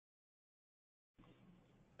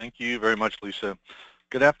Thank you very much, Lisa.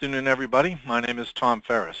 Good afternoon, everybody. My name is Tom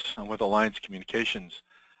Ferris. I'm with Redline Communications.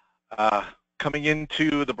 Coming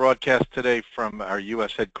into the broadcast today from our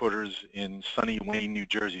U.S. headquarters in sunny Wayne, New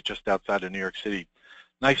Jersey, just outside of New York City.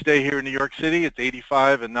 Nice day here in New York City. It's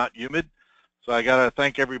 85 and not humid. So I got to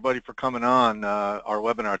thank everybody for coming on our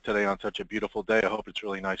webinar today on such a beautiful day. I hope it's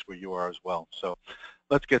really nice where you are as well. So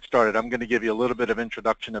let's get started. I'm going to give you a little bit of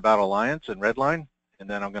introduction about Alliance and Redline, and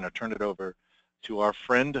then I'm going to turn it over to our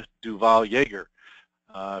friend Duval Yeager.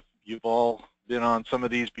 You've all been on some of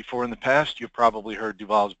these before in the past. You've probably heard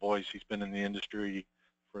Duval's voice. He's been in the industry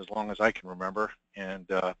for as long as I can remember, and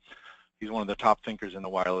he's one of the top thinkers in the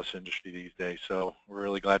wireless industry these days. So we're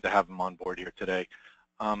really glad to have him on board here today.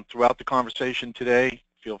 Throughout the conversation today,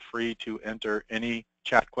 feel free to enter any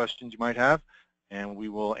chat questions you might have, and we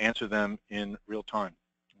will answer them in real time.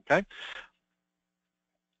 Okay?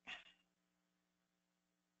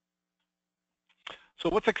 So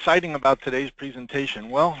what's exciting about today's presentation?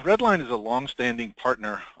 Well, Redline is a long-standing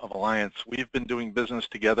partner of Alliance. We've been doing business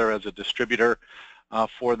together as a distributor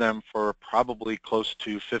for them for probably close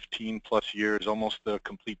to 15 plus years, almost the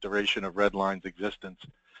complete duration of Redline's existence.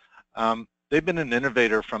 They've been an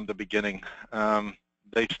innovator from the beginning.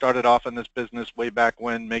 They started off in this business way back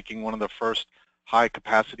when, making one of the first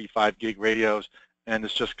high-capacity 5 gig radios, and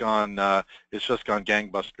it's just gone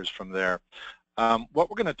gangbusters from there. What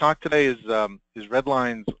we're going to talk today is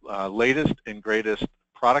Redline's latest and greatest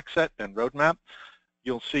product set and roadmap.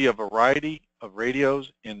 You'll see a variety of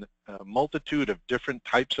radios in a multitude of different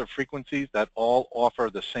types of frequencies that all offer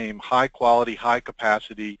the same high quality, high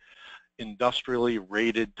capacity, industrially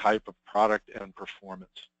rated type of product and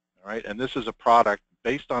performance. All right, and this is a product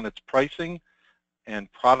based on its pricing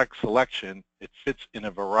and product selection. It fits in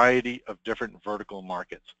a variety of different vertical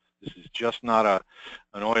markets. This is just not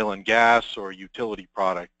an oil and gas or utility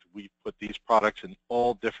product. We put these products in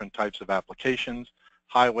all different types of applications,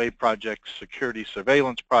 highway projects, security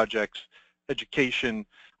surveillance projects, education,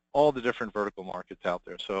 all the different vertical markets out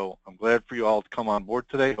there. So I'm glad for you all to come on board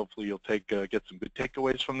today. Hopefully you'll get some good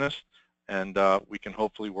takeaways from this, and we can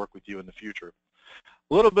hopefully work with you in the future.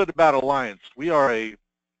 A little bit about Alliance. We are a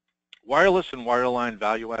wireless and wireline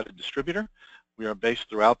value-added distributor. We are based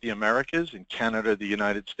throughout the Americas, in Canada, the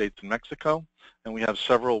United States, and Mexico, and we have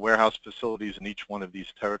several warehouse facilities in each one of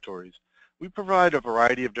these territories. We provide a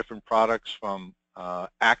variety of different products, from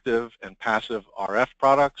active and passive RF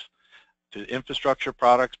products to infrastructure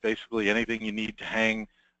products, basically anything you need to hang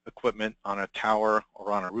equipment on a tower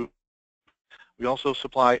or on a roof. We also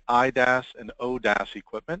supply IDAS and ODAS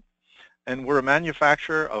equipment. And we're a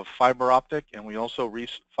manufacturer of fiber optic, and we also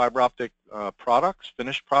fiber optic products,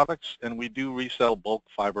 finished products, and we do resell bulk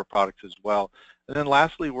fiber products as well. And then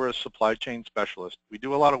lastly, we're a supply chain specialist. We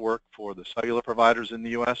do a lot of work for the cellular providers in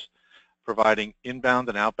the U.S., providing inbound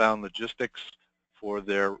and outbound logistics for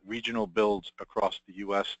their regional builds across the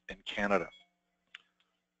U.S. and Canada.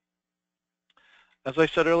 As I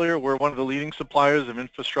said earlier, we're one of the leading suppliers of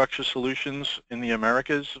infrastructure solutions in the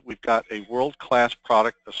Americas. We've got a world-class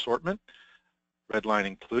product assortment, Redline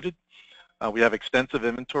included. We have extensive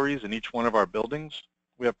inventories in each one of our buildings.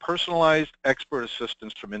 We have personalized expert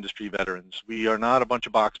assistance from industry veterans. We are not a bunch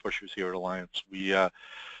of box pushers here at Alliance.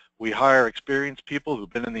 We hire experienced people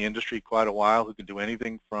who've been in the industry quite a while, who can do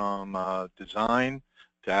anything from design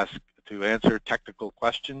to answer technical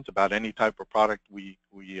questions about any type of product we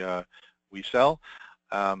sell.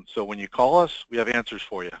 So when you call us, we have answers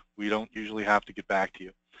for you. We don't usually have to get back to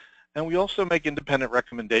you. And we also make independent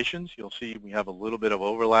recommendations. You'll see we have a little bit of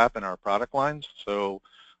overlap in our product lines, so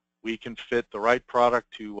we can fit the right product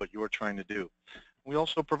to what you're trying to do. We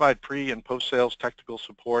also provide pre- and post-sales technical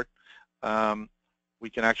support. We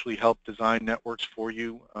can actually help design networks for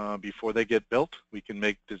you before they get built. We can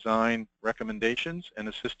make design recommendations and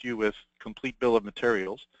assist you with complete bill of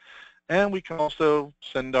materials. And we can also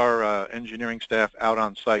send our engineering staff out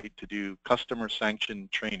on site to do customer sanctioned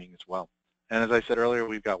training as well. And as I said earlier,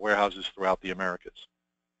 we've got warehouses throughout the Americas.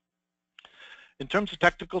 In terms of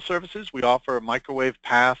technical services, we offer microwave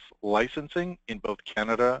path licensing in both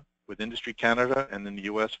Canada, with Industry Canada, and in the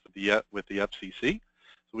US with the FCC.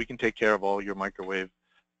 So we can take care of all your microwave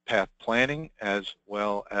path planning as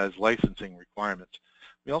well as licensing requirements.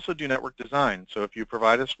 We also do network design. So if you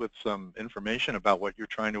provide us with some information about what you're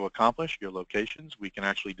trying to accomplish, your locations, we can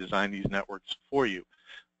actually design these networks for you.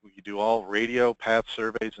 We do all radio path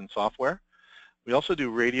surveys and software. We also do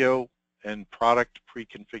radio and product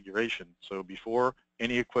pre-configuration. So before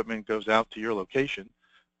any equipment goes out to your location,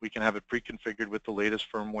 we can have it pre-configured with the latest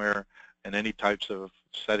firmware and any types of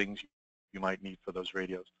settings you might need for those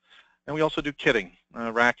radios. And we also do kitting,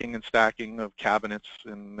 racking and stacking of cabinets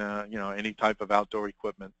and any type of outdoor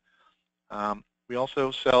equipment. We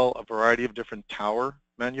also sell a variety of different tower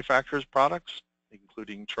manufacturers products,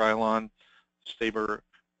 including Trilon, Sabre,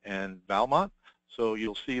 and Valmont. So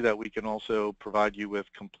you'll see that we can also provide you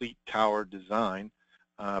with complete tower design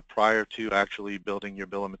prior to actually building your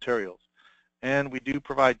bill of materials. And we do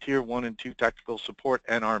provide Tier 1 and 2 technical support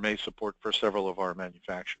and RMA support for several of our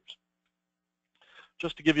manufacturers.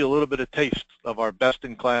 Just to give you a little bit of taste of our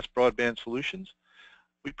best-in-class broadband solutions,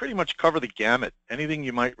 we pretty much cover the gamut. Anything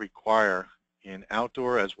you might require in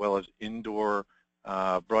outdoor as well as indoor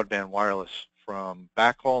broadband wireless, from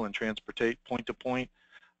backhaul and transportate point-to-point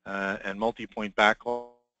and multi-point backhaul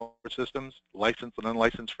systems, licensed and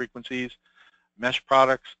unlicensed frequencies, mesh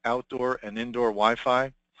products, outdoor and indoor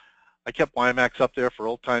Wi-Fi. I kept WiMAX up there for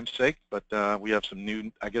old time's sake, but we have some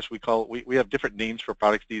new, I guess we have different names for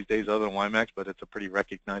products these days other than WiMAX, but it's a pretty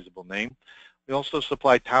recognizable name. We also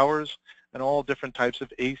supply towers and all different types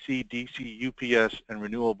of AC, DC, UPS, and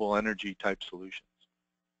renewable energy type solutions.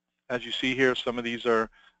 As you see here, some of these are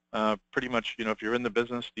pretty much, if you're in the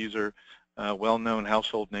business, these are well-known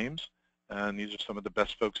household names, and these are some of the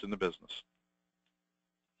best folks in the business.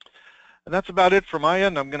 And that's about it for my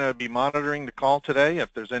end. I'm going to be monitoring the call today.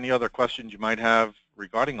 If there's any other questions you might have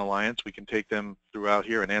regarding Alliance, we can take them throughout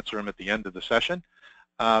here and answer them at the end of the session.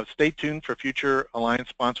 Stay tuned for future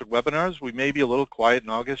Alliance-sponsored webinars. We may be a little quiet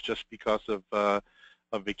in August just because of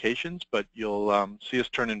vacations, but you'll see us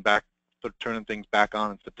turning things back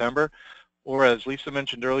on in September. Or as Lisa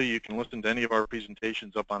mentioned earlier, you can listen to any of our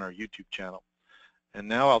presentations up on our YouTube channel. And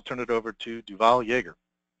now I'll turn it over to Duval Yeager.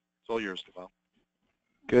 It's all yours, Duval.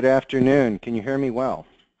 Good afternoon. Can you hear me well?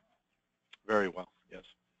 Very well, yes.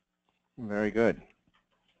 Very good.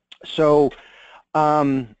 So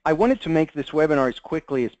I wanted to make this webinar as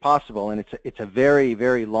quickly as possible, and it's a very,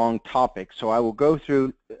 very long topic. So I will go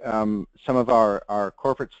through some of our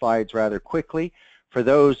corporate slides rather quickly. For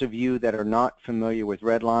those of you that are not familiar with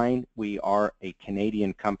Redline, we are a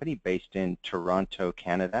Canadian company based in Toronto,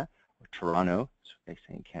 Canada, or Toronto, as they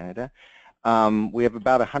say in Canada. We have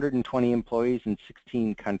about 120 employees in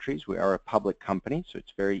 16 countries. We are a public company, so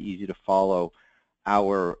it's very easy to follow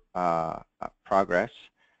our progress.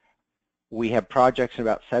 We have projects in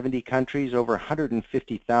about 70 countries, over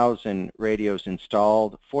 150,000 radios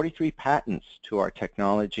installed, 43 patents to our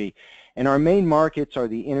technology, and our main markets are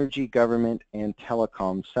the energy, government, and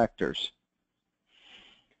telecom sectors.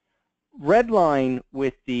 Redline,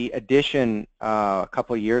 with the addition a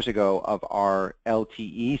couple of years ago of our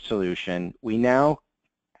LTE solution, we now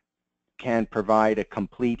can provide a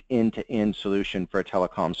complete end-to-end solution for a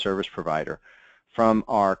telecom service provider. From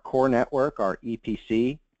our core network, our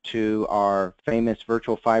EPC, to our famous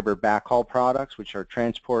virtual fiber backhaul products, which are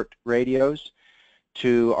transport radios,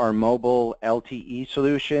 to our mobile LTE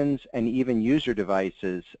solutions, and even user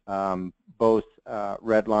devices, both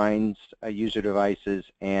Redline's user devices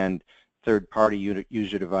and third-party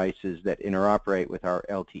user devices that interoperate with our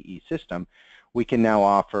LTE system. We can now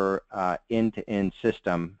offer end-to-end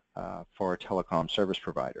system for a telecom service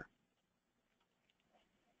provider.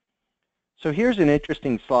 So here's an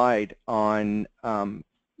interesting slide on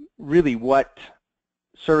really what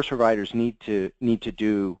service providers need to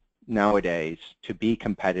do nowadays to be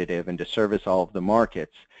competitive and to service all of the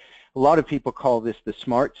markets. A lot of people call this the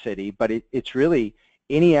smart city, but it's really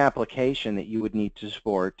any application that you would need to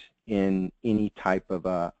support in any type of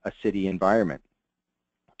a city environment.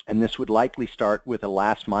 And this would likely start with a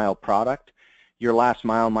last mile product. Your last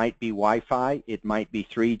mile might be Wi-Fi, it might be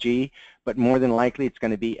 3G, but more than likely it's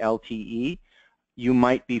going to be LTE. You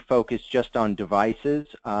might be focused just on devices,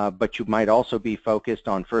 but you might also be focused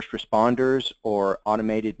on first responders or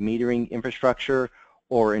automated metering infrastructure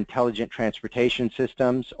or intelligent transportation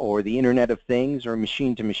systems or the Internet of Things or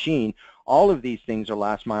machine to machine. All of these things are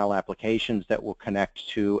last mile applications that will connect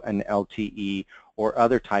to an LTE or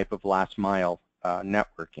other type of last mile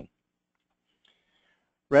networking.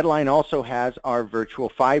 Redline also has our virtual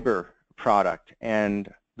fiber product,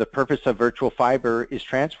 and the purpose of virtual fiber is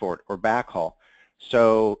transport or backhaul.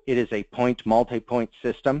 So it is a multi-point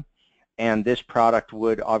system, and this product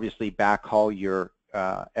would obviously backhaul your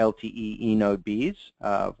LTE eNode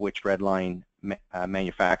Bs, which Redline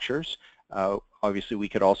manufactures. Obviously, we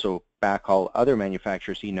could also backhaul other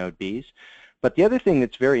manufacturers' eNode Bs. But the other thing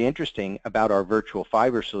that's very interesting about our virtual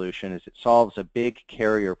fiber solution is it solves a big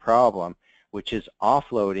carrier problem, which is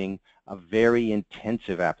offloading a very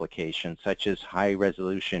intensive application, such as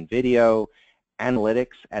high-resolution video,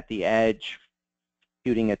 analytics at the edge,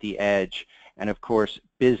 computing at the edge, and of course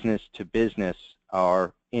business to business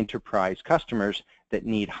are enterprise customers that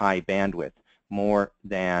need high bandwidth. more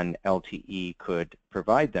than LTE could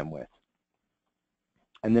provide them with.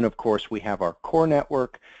 And then, of course, we have our core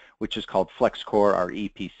network, which is called FlexCore, our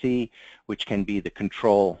EPC, which can be the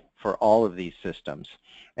control for all of these systems.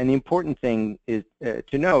 And the important thing is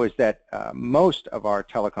to know is that most of our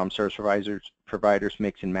telecom service providers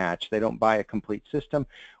mix and match. They don't buy a complete system.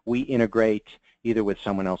 We integrate either with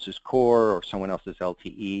someone else's core or someone else's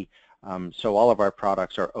LTE. So all of our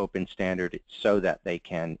products are open standard so that they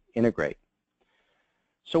can integrate.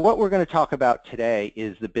 So what we're going to talk about today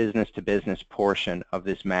is the business-to-business portion of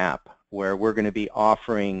this map, where we're going to be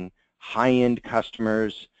offering high-end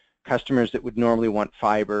customers, customers that would normally want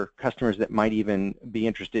fiber, customers that might even be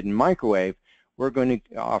interested in microwave. We're going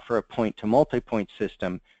to offer a point-to-multipoint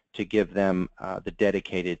system to give them the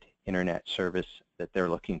dedicated internet service that they're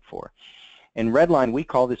looking for. In Redline, we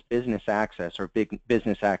call this business access or big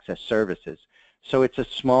business access services. So it's a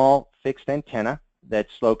small fixed antenna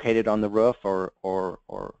that's located on the roof or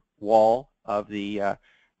wall of the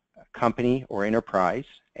company or enterprise,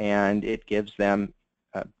 and it gives them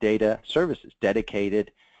data services,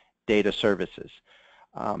 dedicated data services.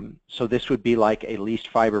 So this would be like a leased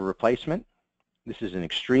fiber replacement. This is an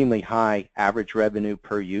extremely high average revenue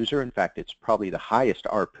per user. In fact, it's probably the highest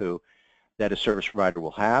ARPU that a service provider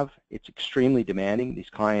will have. It's extremely demanding. These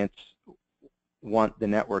clients want the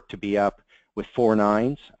network to be up with 4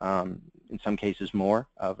 nines, in some cases more,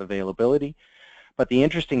 of availability. But the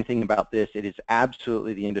interesting thing about this, it is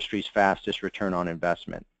absolutely the industry's fastest return on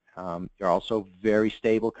investment. You're also very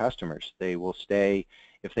stable customers. They will stay,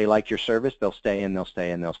 if they like your service, they'll stay and they'll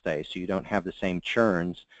stay and they'll stay. So you don't have the same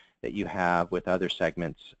churns that you have with other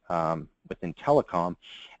segments within telecom.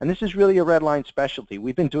 And this is really a Redline specialty.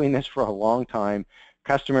 We've been doing this for a long time.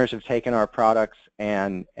 Customers have taken our products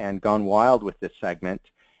and gone wild with this segment.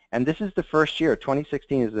 And this is the first year,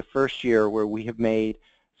 2016 is the first year where we have made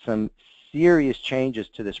some serious changes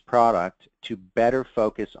to this product to better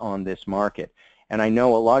focus on this market. And I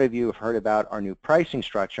know a lot of you have heard about our new pricing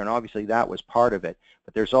structure, and obviously that was part of it.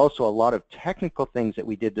 But there's also a lot of technical things that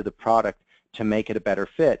we did to the product to make it a better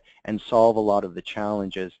fit and solve a lot of the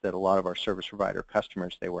challenges that a lot of our service provider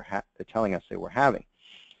customers they're telling us they were having.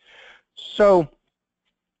 So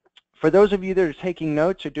for those of you that are taking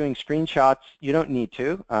notes or doing screenshots, you don't need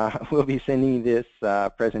to. We'll be sending this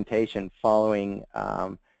presentation following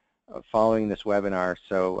this webinar.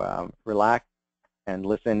 So relax and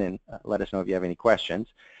listen and let us know if you have any questions.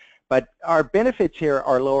 But our benefits here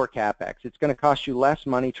are lower CapEx. It's going to cost you less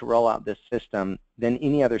money to roll out this system than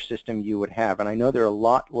any other system you would have. And I know there are a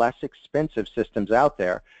lot less expensive systems out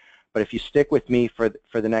there, but if you stick with me for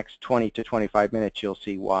the next 20 to 25 minutes, you'll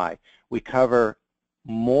see why. We cover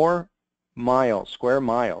more miles, square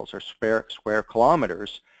miles, or square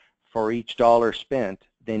kilometers for each dollar spent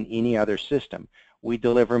than any other system. We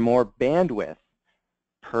deliver more bandwidth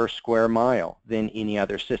per square mile than any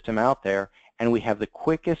other system out there, and we have the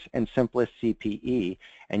quickest and simplest CPE,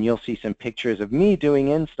 and you'll see some pictures of me doing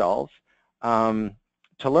installs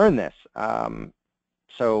to learn this.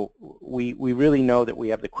 So we really know that we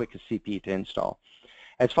have the quickest CPE to install.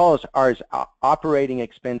 As far as our operating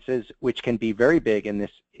expenses, which can be very big in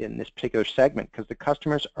this particular segment because the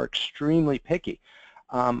customers are extremely picky,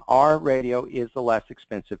 our radio is the less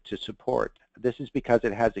expensive to support. This is because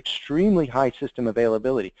it has extremely high system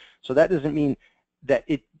availability. So that doesn't mean that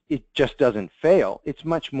it just doesn't fail. It's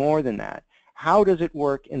much more than that. How does it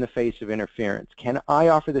work in the face of interference? Can I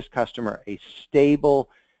offer this customer a stable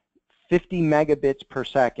 50 megabits per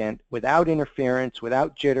second without interference,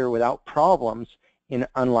 without jitter, without problems in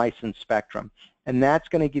unlicensed spectrum? And that's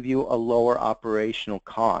going to give you a lower operational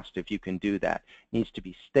cost if you can do that. It needs to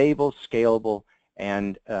be stable, scalable,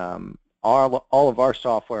 and all of our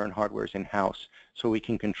software and hardware is in-house, so we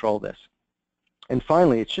can control this. And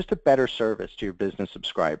finally, it's just a better service to your business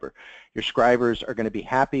subscriber. Your subscribers are going to be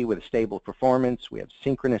happy with a stable performance. We have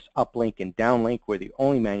synchronous uplink and downlink. We're the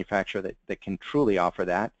only manufacturer that can truly offer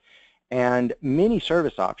that. And many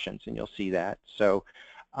service options, and you'll see that. So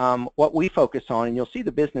what we focus on, and you'll see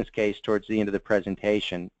the business case towards the end of the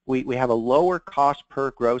presentation, we have a lower cost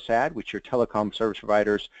per gross add, which your telecom service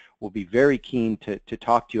providers will be very keen to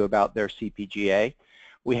talk to you about their CPGA.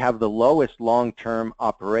 We have the lowest long-term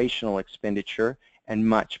operational expenditure and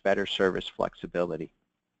much better service flexibility.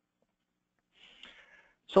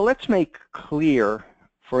 So let's make clear,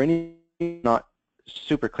 for any not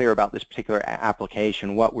super clear about this particular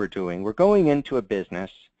application, what we're doing. We're going into a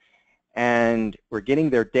business and we're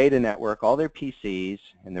getting their data network, all their PCs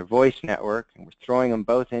and their voice network, and we're throwing them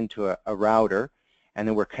both into a router, and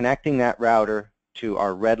then we're connecting that router to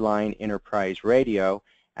our Redline enterprise radio,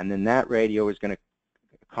 and then that radio is going to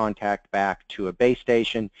contact back to a base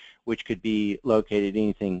station, which could be located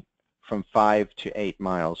anything from 5 to 8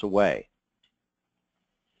 miles away.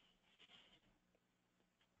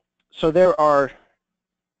 So there are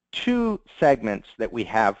two segments that we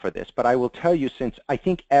have for this, but I will tell you, since I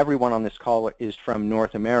think everyone on this call is from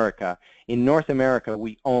North America, in North America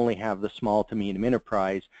we only have the small to medium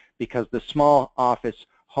enterprise, because the small office,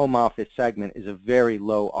 home office segment is a very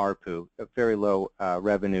low ARPU, a very low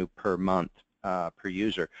revenue per month per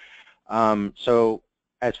user. So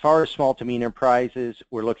as far as small to medium enterprises,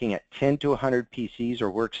 we're looking at 10 to 100 PCs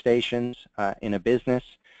or workstations in a business.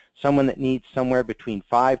 Someone that needs somewhere between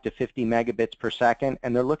 5 to 50 megabits per second,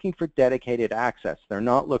 and they're looking for dedicated access. They're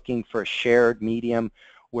not looking for a shared medium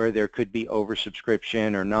where there could be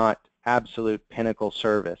oversubscription or not absolute pinnacle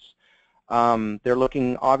service. They're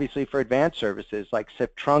looking obviously for advanced services like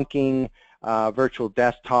SIP trunking, virtual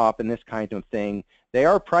desktop, and this kind of thing. They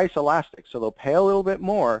are price elastic, so they'll pay a little bit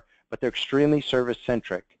more, but they're extremely service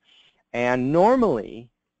centric. And normally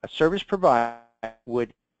a service provider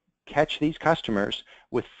would catch these customers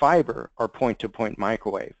with fiber or point-to-point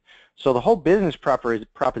microwave. So the whole business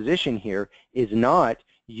proposition here is not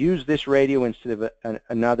use this radio instead of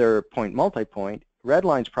another point multi-point.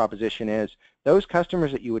 Redline's proposition is those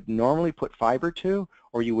customers that you would normally put fiber to,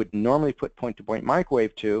 or you would normally put point-to-point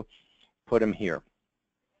microwave to, put them here.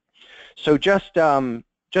 So just to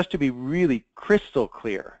be really crystal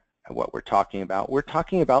clear at what we're talking about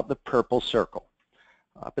the purple circle.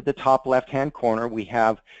 Up at the top left-hand corner, we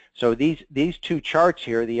have, so these two charts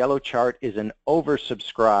here, the yellow chart is an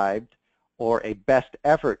oversubscribed or a best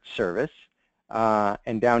effort service,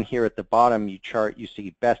 and down here at the bottom you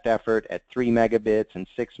see best effort at 3 megabits and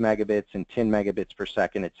 6 megabits and 10 megabits per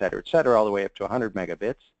second, et cetera, all the way up to 100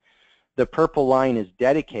 megabits. The purple line is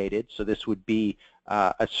dedicated, so this would be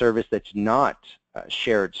a service that's not a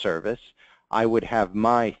shared service. I would have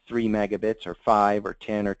my 3 megabits or 5 or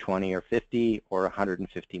 10 or 20 or 50 or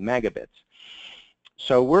 150 megabits.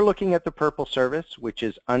 So we're looking at the purple service, which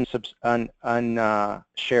is unshared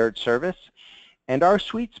service, and our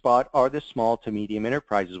sweet spot are the small to medium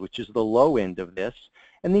enterprises, which is the low end of this,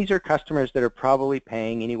 and these are customers that are probably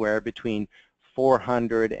paying anywhere between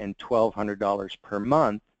 $400 and $1,200 per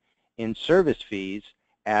month in service fees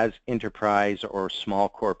as enterprise or small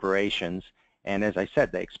corporations. And as I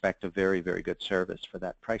said, they expect a very, very good service for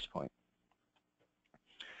that price point.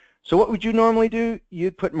 So what would you normally do?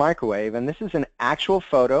 You'd put microwave, and this is an actual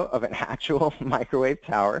photo of an actual microwave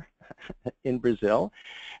tower in Brazil.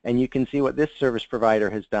 And you can see what this service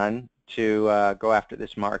provider has done to go after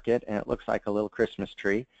this market, and it looks like a little Christmas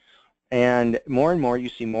tree. And more you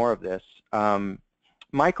see more of this.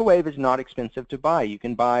 Microwave is not expensive to buy. You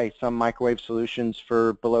can buy some microwave solutions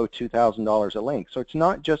for below $2,000 a link. So it's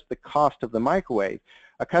not just the cost of the microwave.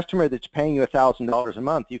 A customer that's paying you $1,000 a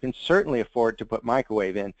month, you can certainly afford to put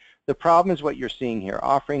microwave in. The problem is what you're seeing here,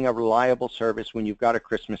 offering a reliable service when you've got a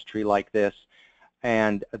Christmas tree like this,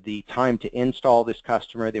 and the time to install this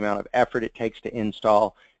customer, the amount of effort it takes to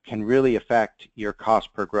install, can really affect your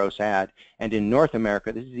cost per gross add. And in North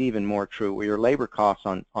America, this is even more true, where your labor costs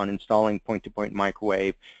on installing point-to-point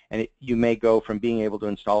microwave, and you may go from being able to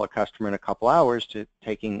install a customer in a couple hours to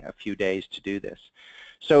taking a few days to do this.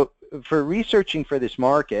 So for researching for this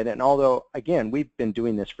market, and although, again, we've been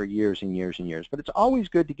doing this for years and years and years, but it's always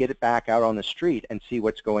good to get it back out on the street and see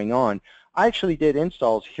what's going on. I actually did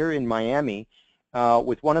installs here in Miami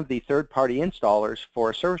with one of the third-party installers for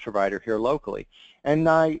a service provider here locally. And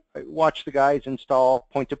I watched the guys install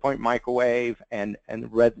point-to-point microwave and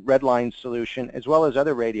Redline solution, as well as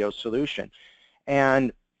other radio solution.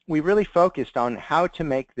 And we really focused on how to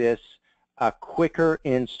make this a quicker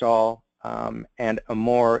install and a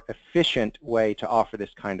more efficient way to offer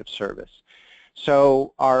this kind of service.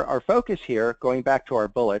 So our focus here, going back to our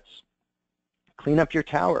bullets, clean up your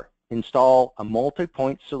tower. Install a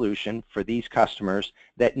multi-point solution for these customers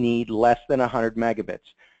that need less than 100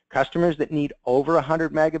 megabits. Customers that need over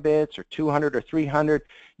 100 megabits or 200 or 300,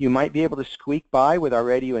 you might be able to squeak by with our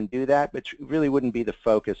radio and do that, but it really wouldn't be the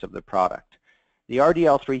focus of the product. The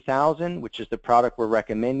RDL 3000, which is the product we're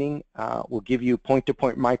recommending, will give you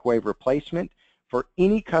point-to-point microwave replacement for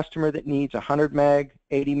any customer that needs 100 meg,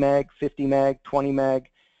 80 meg, 50 meg, 20 meg.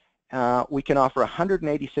 We can offer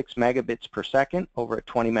 186 megabits per second over a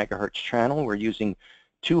 20 megahertz channel. We're using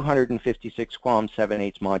 256 QAM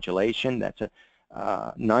 7/8 modulation. That's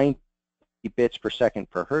a 90 bits per second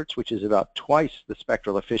per hertz, which is about twice the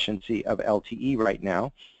spectral efficiency of LTE right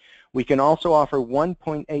now. We can also offer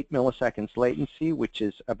 1.8 milliseconds latency, which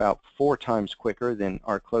is about 4 times quicker than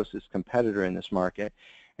our closest competitor in this market.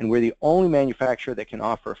 And we're the only manufacturer that can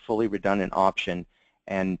offer a fully redundant option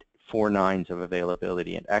and 4 nines of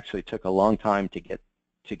availability. It actually took a long time to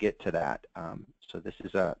get to that. So this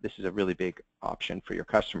is a really big option for your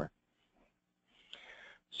customer.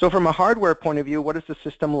 So from a hardware point of view, what does the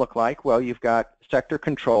system look like? Well, you've got sector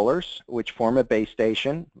controllers, which form a base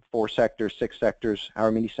station, 4 sectors, 6 sectors,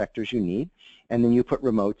 however many sectors you need, and then you put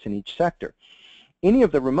remotes in each sector. Any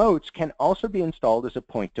of the remotes can also be installed as a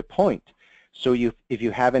point-to-point. So if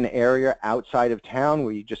you have an area outside of town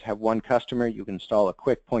where you just have one customer, you can install a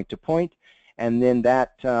quick point-to-point, and then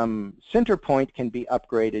that center point can be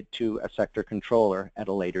upgraded to a sector controller at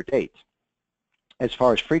a later date. As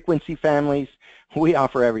far as frequency families, we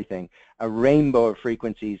offer everything, a rainbow of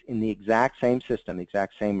frequencies in the exact same system,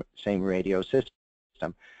 exact same radio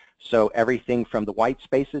system. So everything from the white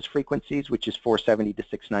spaces frequencies, which is 470 to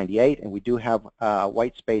 698, and we do have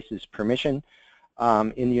white spaces permission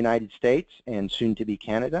in the United States and soon to be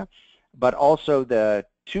Canada, but also the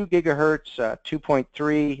 2 gigahertz,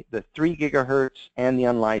 2.3, the 3 gigahertz, and the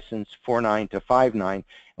unlicensed 4.9 to 5.9.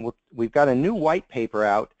 And we've got a new white paper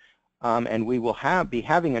out, and we will be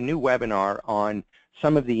having a new webinar on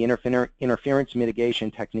some of the interference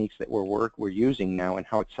mitigation techniques that we're using now and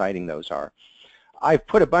how exciting those are. I've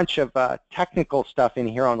put a bunch of technical stuff in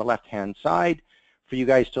here on the left-hand side for you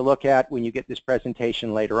guys to look at when you get this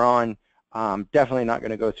presentation later on. Definitely not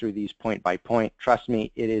going to go through these point by point. Trust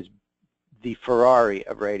me, it is the Ferrari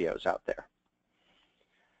of radios out there.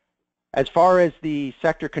 As far as the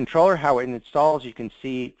sector controller, how it installs, you can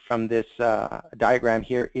see from this diagram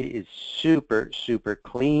here, it is super, super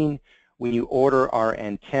clean. When you order our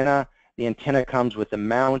antenna, the antenna comes with the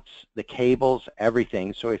mounts, the cables,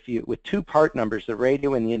 everything. So if you, with 2 part numbers, the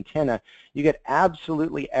radio and the antenna, you get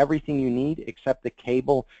absolutely everything you need except the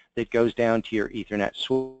cable that goes down to your Ethernet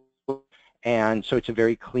switch. And so it's a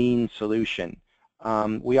very clean solution.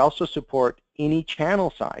 We also support any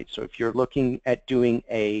channel size. So if you're looking at doing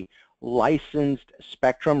a licensed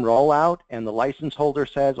spectrum rollout and the license holder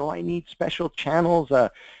says, oh, I need special channels,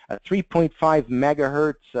 a 3.5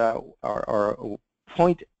 megahertz or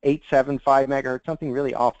 0.875 megahertz, something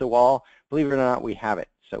really off the wall, believe it or not, we have it.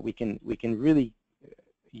 So we can really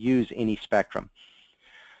use any spectrum.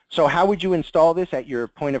 So how would you install this at your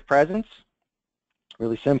point of presence?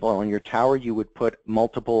 Really simple. On your tower, you would put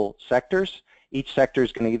multiple sectors. Each sector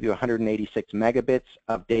is going to give you 186 megabits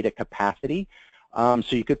of data capacity. So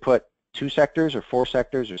you could put 2 sectors or 4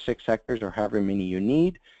 sectors or 6 sectors or however many you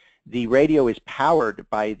need. The radio is powered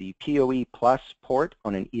by the PoE Plus port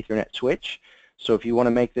on an Ethernet switch. So if you want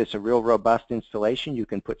to make this a real robust installation, you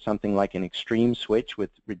can put something like an extreme switch with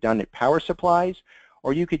redundant power supplies,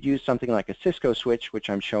 or you could use something like a Cisco switch, which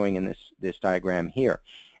I'm showing in this diagram here.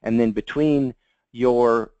 And then between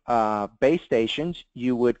your base stations,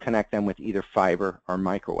 you would connect them with either fiber or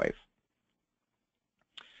microwave.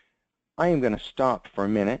 I am going to stop for a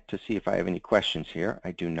minute to see if I have any questions here.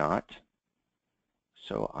 I do not,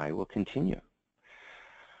 so I will continue.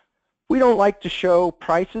 We don't like to show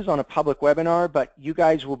prices on a public webinar, but you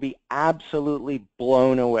guys will be absolutely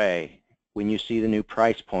blown away when you see the new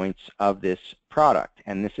price points of this product.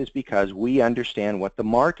 And this is because we understand what the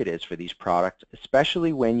market is for these products,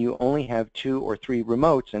 especially when you only have 2 or 3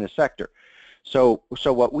 remotes in a sector. So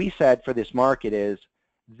what we said for this market is,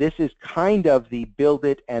 this is kind of the build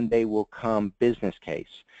it and they will come business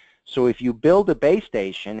case. So if you build a base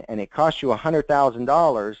station and it costs you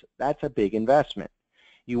 $100,000, that's a big investment.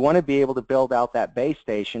 You want to be able to build out that base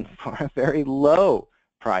station for a very low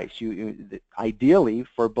price, ideally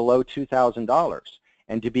for below $2,000,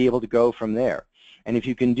 and to be able to go from there. And if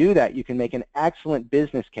you can do that, you can make an excellent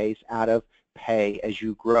business case out of pay as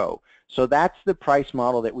you grow. So that's the price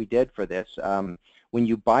model that we did for this. When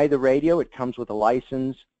you buy the radio, it comes with a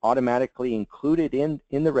license automatically included in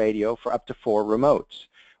the radio for up to 4 remotes.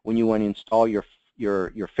 When you want to install your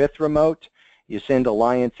 5th remote, you send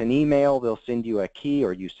Alliance an email, they'll send you a key,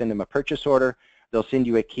 or you send them a purchase order, they'll send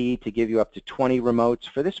you a key to give you up to 20 remotes.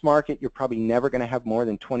 For this market, you're probably never going to have more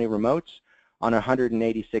than 20 remotes on a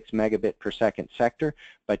 186 megabit per second sector,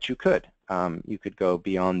 but you could. You could go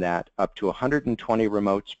beyond that, up to 120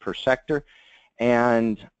 remotes per sector.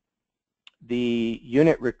 And the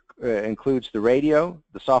unit includes the radio,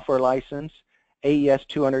 the software license, AES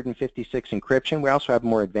 256 encryption. We also have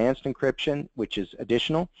more advanced encryption, which is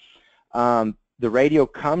additional. The radio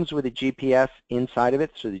comes with a GPS inside of it,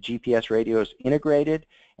 so the GPS radio is integrated,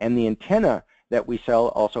 and the antenna that we sell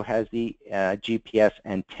also has the GPS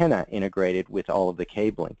antenna integrated with all of the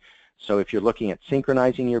cabling. So if you're looking at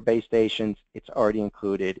synchronizing your base stations, it's already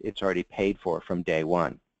included, it's already paid for from day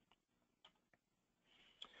one.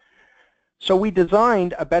 So we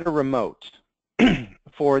designed a better remote.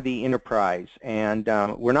 for the enterprise, and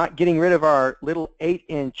we're not getting rid of our little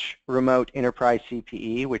 8-inch remote enterprise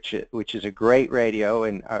CPE, which is a great radio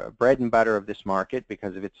and bread and butter of this market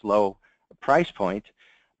because of its low price point.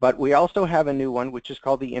 But we also have a new one which is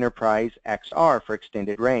called the Enterprise XR for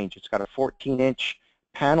extended range. It's got a 14-inch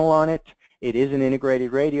panel on it. It is an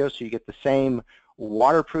integrated radio, so you get the same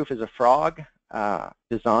waterproof as a frog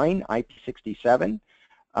design, IP67.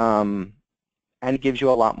 And it gives you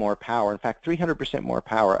a lot more power. In fact, 300% more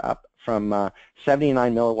power, up from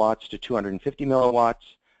 79 milliwatts to 250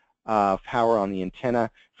 milliwatts of power on the antenna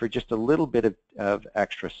for just a little bit of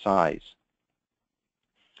extra size.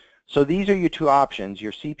 So these are your two options,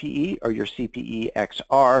 your CPE or your CPE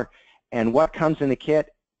XR. And what comes in the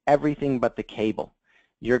kit? Everything but the cable.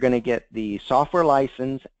 You're going to get the software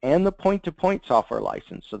license and the point-to-point software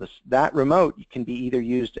license. So that remote can be either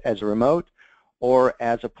used as a remote or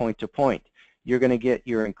as a point-to-point. You're going to get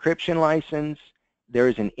your encryption license. There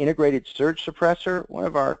is an integrated surge suppressor. One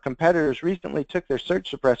of our competitors recently took their surge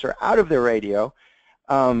suppressor out of their radio,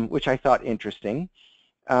 which I thought interesting.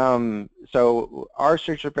 So our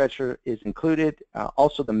surge suppressor is included.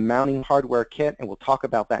 Also the mounting hardware kit, and we'll talk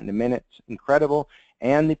about that in a minute. It's incredible.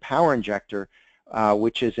 And the power injector,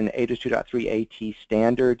 which is an 802.3 AT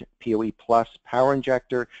standard PoE Plus power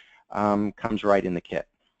injector, comes right in the kit.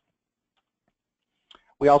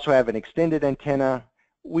 We also have an extended antenna.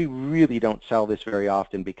 We really don't sell this very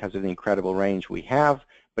often because of the incredible range we have,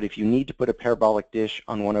 but if you need to put a parabolic dish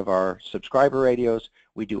on one of our subscriber radios,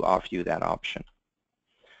 we do offer you that option.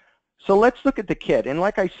 So let's look at the kit. And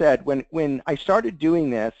like I said, when I started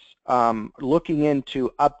doing this, looking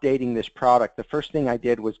into updating this product, the first thing I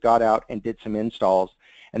did was got out and did some installs.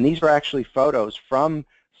 And these were actually photos from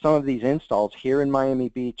some of these installs here in Miami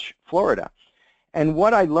Beach, Florida. And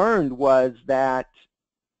what I learned was that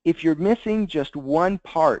if you're missing just one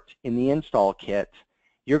part in the install kit,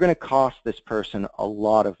 you're going to cost this person a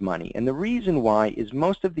lot of money. And the reason why is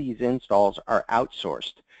most of these installs are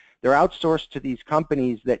outsourced. They're outsourced to these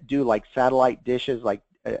companies that do like satellite dishes, like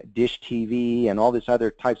Dish TV and all these other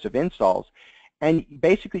types of installs. And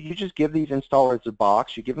basically you just give these installers a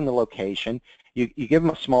box, you give them the location, you give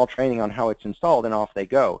them a small training on how it's installed, and off they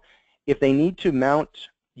go. If they need to mount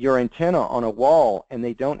your antenna on a wall and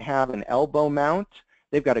they don't have an elbow mount,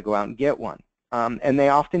 they've got to go out and get one. And they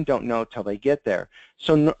often don't know till they get there.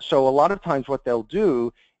 So a lot of times what they'll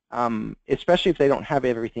do, especially if they don't have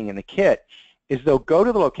everything in the kit, is they'll go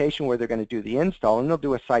to the location where they're going to do the install, and they'll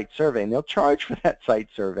do a site survey, and they'll charge for that site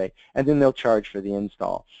survey, and then they'll charge for the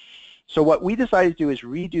install. So what we decided to do is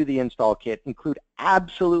redo the install kit, include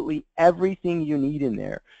absolutely everything you need in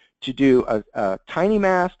there to do a tiny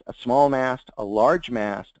mast, a small mast, a large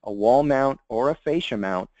mast, a wall mount, or a fascia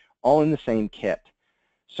mount, all in the same kit.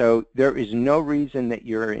 So there is no reason that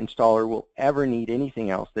your installer will ever need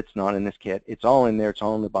anything else that's not in this kit. It's all in there, it's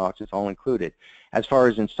all in the box, it's all included. As far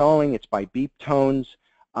as installing, it's by beep tones,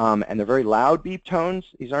 and they're very loud beep tones.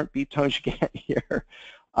 These aren't beep tones you can't hear.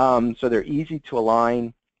 So they're easy to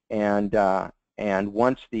align, and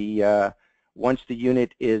once the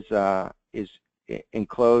unit is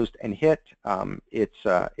enclosed and hit,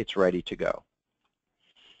 it's ready to go.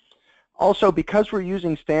 Also, because we're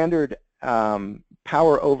using standard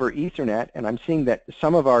power over Ethernet, and I'm seeing that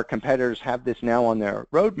some of our competitors have this now on their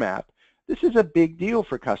roadmap, this is a big deal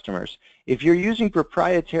for customers. If you're using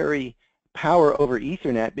proprietary power over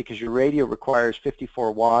Ethernet because your radio requires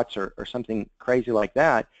 54 watts or something crazy like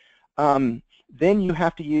that, then you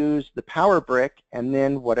have to use the power brick and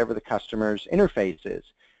then whatever the customer's interface is.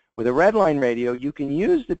 With a Redline radio, you can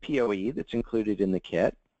use the PoE that's included in the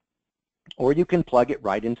kit, or you can plug it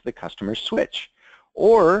right into the customer's switch,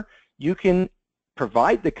 or you can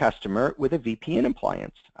provide the customer with a VPN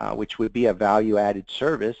appliance, which would be a value-added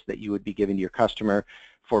service that you would be giving to your customer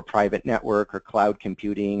for private network or cloud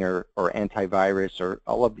computing or antivirus or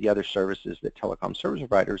all of the other services that telecom service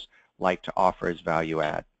providers like to offer as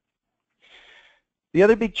value-add. The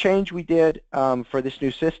other big change we did for this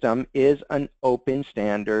new system is an open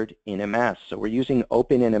standard NMS. So we're using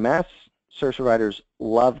open NMS. Service providers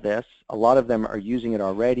love this. A lot of them are using it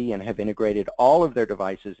already and have integrated all of their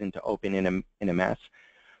devices into open NMS.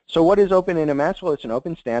 So what is open NMS? Well, it's an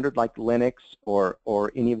open standard like Linux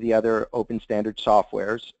or any of the other open standard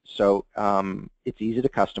softwares. So it's easy to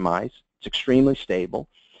customize. It's extremely stable.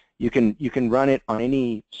 You can run it on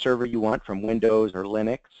any server you want from Windows or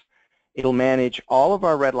Linux. It'll manage all of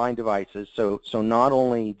our Redline devices, so not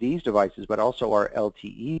only these devices, but also our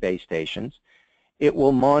LTE base stations. It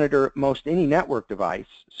will monitor most any network device.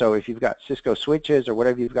 So if you've got Cisco switches or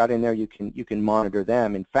whatever you've got in there, you can monitor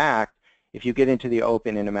them. In fact, If you get into the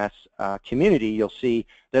Open NMS community, you'll see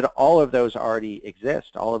that all of those already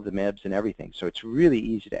exist, all of the MIBs and everything. So it's really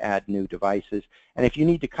easy to add new devices. And if you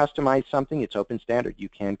need to customize something, it's open standard. You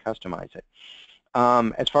can customize it.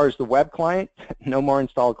 As far as the web client, no more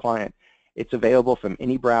installed client. It's available from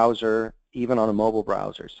any browser, even on a mobile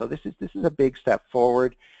browser. So this is a big step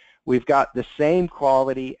forward. We've got the same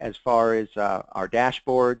quality as far as our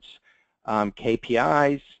dashboards,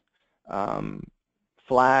 KPIs,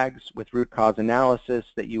 flags with root cause analysis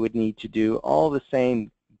that you would need to do, all the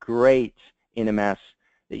same great NMS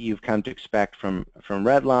that you've come to expect from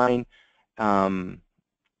Redline in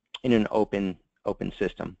an open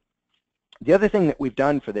system. The other thing that we've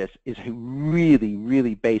done for this is a really,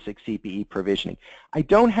 really basic CPE provisioning. I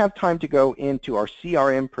don't have time to go into our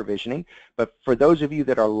CRM provisioning, but for those of you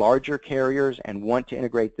that are larger carriers and want to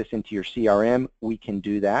integrate this into your CRM, we can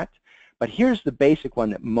do that. But here's the basic one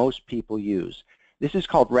that most people use. This is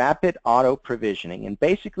called Rapid Auto Provisioning, and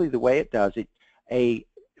basically the way it does it, a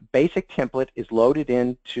basic template is loaded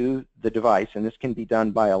into the device, and this can be done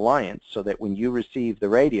by Alliance so that when you receive the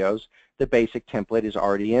radios, the basic template is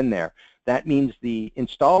already in there. That means the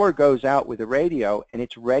installer goes out with a radio and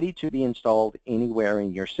it's ready to be installed anywhere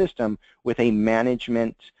in your system with a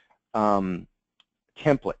management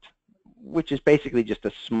template, which is basically just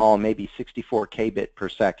a small, maybe 64 kbit per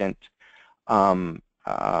second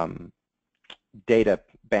data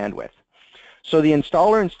bandwidth. So the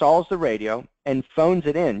installer installs the radio and phones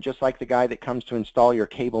it in, just like the guy that comes to install your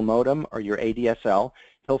cable modem or your ADSL.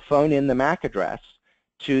 He'll phone in the MAC address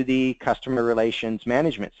to the customer relations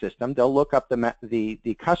management system. They'll look up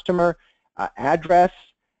the customer address,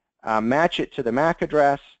 match it to the MAC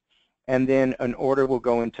address, and then an order will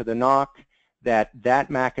go into the NOC that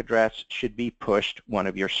MAC address should be pushed one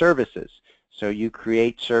of your services. So you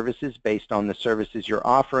create services based on the services you're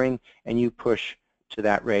offering, and you push to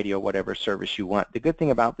that radio whatever service you want. The good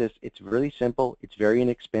thing about this, it's really simple, it's very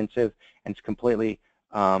inexpensive, and it's completely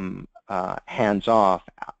hands-off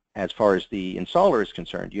as far as the installer is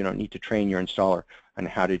concerned. You don't need to train your installer on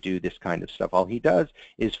how to do this kind of stuff. All he does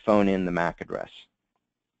is phone in the MAC address.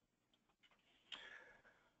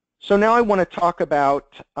 So now I want to talk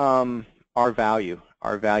about our value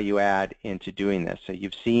add into doing this. So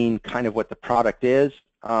you've seen kind of what the product is.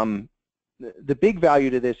 The big value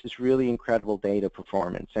to this is really incredible data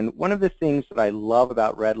performance. And one of the things that I love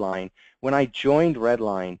about Redline, when I joined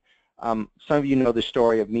Redline, some of you know the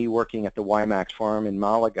story of me working at the WiMAX forum in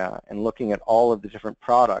Malaga and looking at all of the different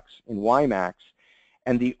products in WiMAX.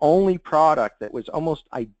 And the only product that was almost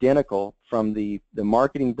identical from the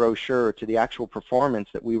marketing brochure to the actual performance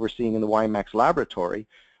that we were seeing in the WiMAX laboratory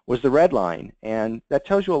was the Redline. And that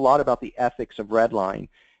tells you a lot about the ethics of Redline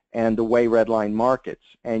and the way Redline markets.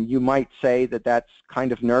 And you might say that that's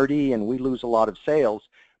kind of nerdy and we lose a lot of sales,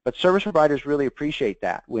 but service providers really appreciate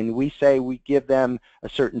that. When we say we give them a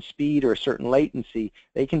certain speed or a certain latency,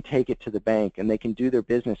 they can take it to the bank and they can do their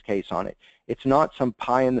business case on it. It's not some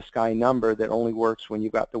pie-in-the-sky number that only works when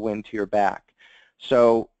you've got the wind to your back.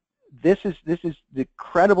 So this is the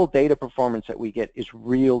credible data performance that we get is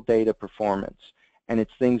real data performance, and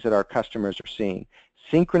it's things that our customers are seeing.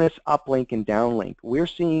 Synchronous uplink and downlink. We're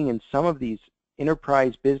seeing in some of these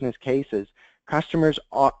enterprise business cases, customers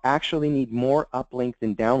actually need more uplink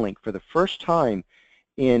than downlink for the first time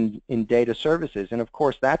in data services. And of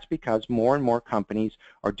course, that's because more and more companies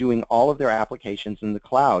are doing all of their applications in the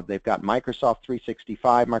cloud. They've got Microsoft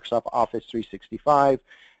 365, Microsoft Office 365.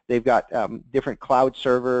 They've got different cloud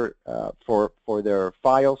server for their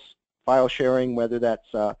file sharing, whether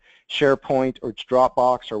that's SharePoint or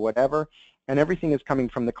Dropbox or whatever. And everything is coming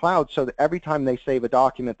from the cloud, so that every time they save a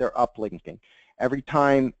document, they're uplinking. Every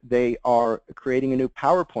time they are creating a new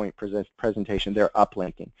PowerPoint presentation, they're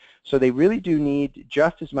uplinking. So they really do need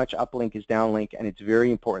just as much uplink as downlink, and it's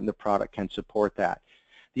very important the product can support that.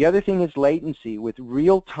 The other thing is latency. With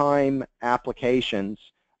real-time applications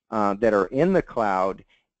that are in the cloud,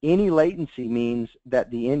 any latency means that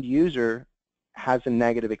the end user has a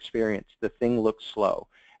negative experience. The thing looks slow.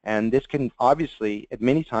 And this can obviously, at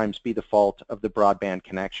many times, be the fault of the broadband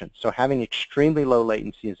connection. So having extremely low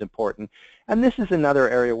latency is important. And this is another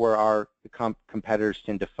area where our competitors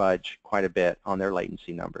tend to fudge quite a bit on their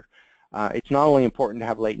latency number. It's not only important to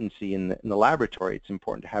have latency in the laboratory, it's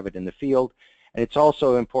important to have it in the field. And it's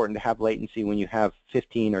also important to have latency when you have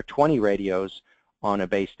 15 or 20 radios on a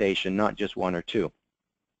base station, not just 1 or 2.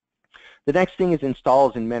 The next thing is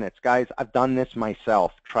installs in minutes. Guys, I've done this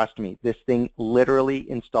myself. Trust me, this thing literally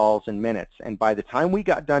installs in minutes. And by the time we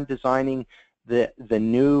got done designing the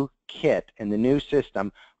new kit and the new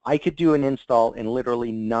system, I could do an install in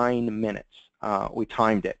literally 9 minutes. We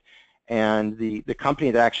timed it. and the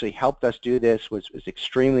company that actually helped us do this was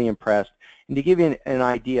extremely impressed. And to give you an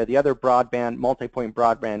idea, the other broadband, multi-point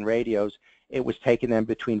broadband radios, it was taking them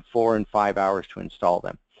between 4 and 5 hours to install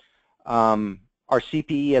them. Our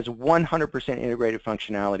CPE has 100% integrated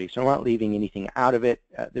functionality, so we're not leaving anything out of it.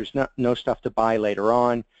 There's no stuff to buy later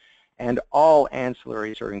on, and all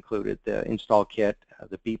ancillaries are included, the install kit,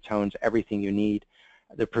 the beep tones, everything you need.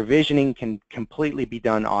 The provisioning can completely be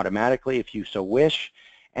done automatically if you so wish.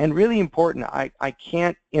 And really important, I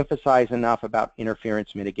can't emphasize enough about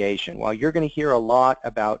interference mitigation. While you're going to hear a lot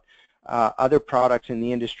about other products in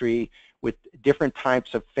the industry with different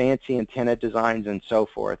types of fancy antenna designs and so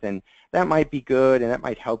forth, and that might be good and that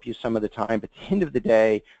might help you some of the time, but at the end of the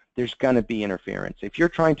day, there's going to be interference. If you're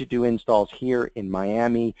trying to do installs here in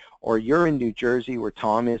Miami, or you're in New Jersey where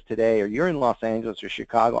Tom is today, or you're in Los Angeles or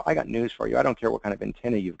Chicago, I got news for you. I don't care what kind of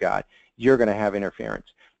antenna you've got, you're going to have interference.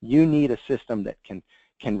 You need a system that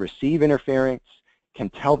can receive interference, can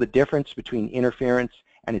tell the difference between interference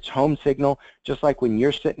and its home signal, just like when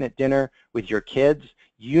you're sitting at dinner with your kids,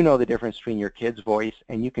 you know the difference between your kid's voice,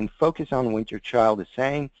 and you can focus on what your child is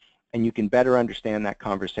saying, and you can better understand that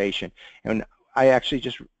conversation. And I actually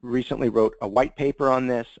just recently wrote a white paper on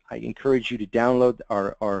this. I encourage you to download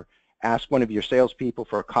or ask one of your salespeople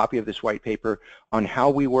for a copy of this white paper on how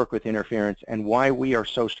we work with interference and why we are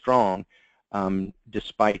so strong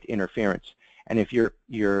despite interference. And if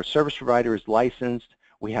your service provider is licensed,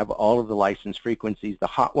 we have all of the licensed frequencies. The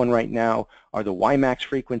hot one right now are the WiMAX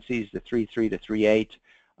frequencies, the 3.3 to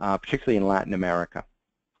 3.8, particularly in Latin America.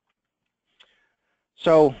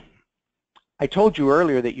 So I told you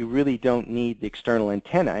earlier that you really don't need the external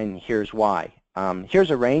antenna, and here's why.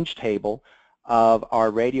 Here's a range table of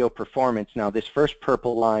our radio performance. Now, this first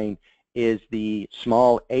purple line is the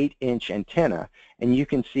small 8-inch antenna, and you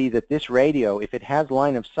can see that this radio, if it has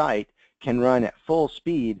line of sight, can run at full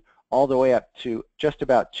speed all the way up to just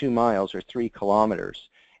about 2 miles or 3 kilometers.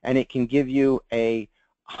 And it can give you a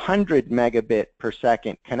 100 megabit per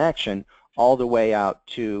second connection all the way out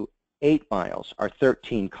to 8 miles or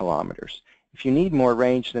 13 kilometers. If you need more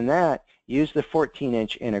range than that, use the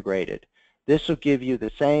 14-inch integrated. This will give you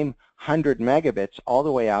the same 100 megabits all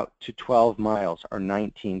the way out to 12 miles or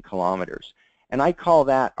 19 kilometers. And I call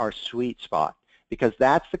that our sweet spot, because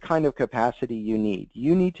that's the kind of capacity you need.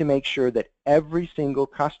 You need to make sure that every single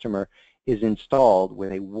customer is installed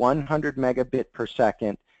with a 100 megabit per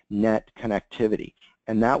second net connectivity.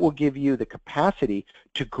 And that will give you the capacity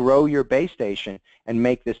to grow your base station and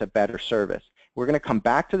make this a better service. We're going to come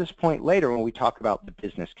back to this point later when we talk about the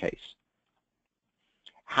business case.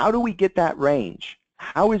 How do we get that range?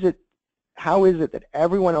 How is it that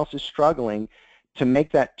everyone else is struggling to make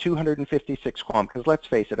that 256 QAM? Because let's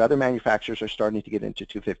face it, other manufacturers are starting to get into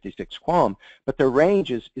 256 QAM, but their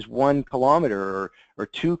range is 1 kilometer or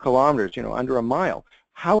 2 kilometers, under a mile.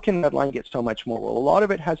 How can Redline get so much more? Well, a lot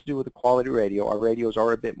of it has to do with the quality radio. Our radios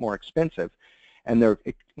are a bit more expensive, and they're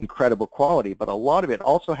incredible quality, but a lot of it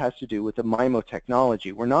also has to do with the MIMO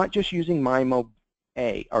technology. We're not just using MIMO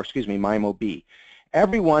MIMO B.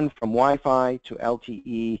 Everyone from Wi-Fi to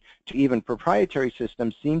LTE to even proprietary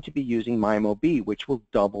systems seem to be using MIMO B, which will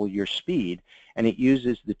double your speed, and it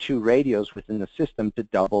uses the 2 radios within the system to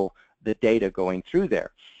double the data going through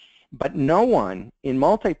there. But no one in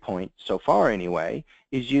multi-point, so far anyway,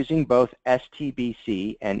 is using both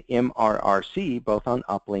STBC and MRRC, both on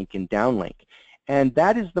uplink and downlink. And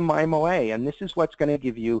that is the MIMO A, and this is what's going to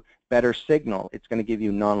give you better signal. It's going to give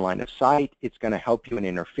you non-line of sight, it's going to help you in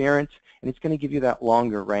interference, and it's going to give you that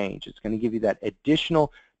longer range. It's going to give you that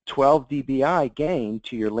additional 12 dBi gain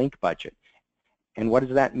to your link budget. And what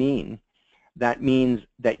does that mean? That means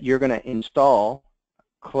that you're going to install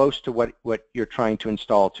close to what you're trying to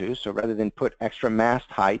install to. So rather than put extra mast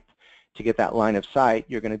height to get that line of sight,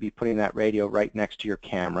 you're going to be putting that radio right next to your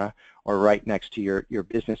camera or right next to your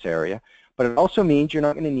business area. But it also means you're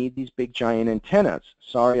not going to need these big giant antennas.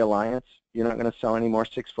 Sorry, Alliance, you're not going to sell any more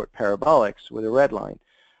 6-foot parabolics with a Redline.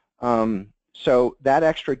 So that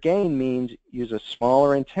extra gain means use a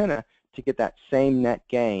smaller antenna to get that same net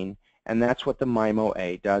gain, and that's what the MIMO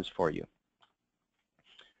A does for you.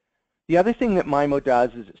 The other thing that MIMO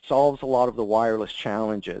does is it solves a lot of the wireless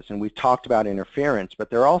challenges, and we've talked about interference, but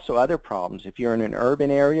there are also other problems. If you're in an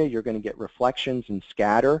urban area, you're going to get reflections and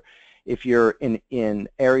scatter. If you're in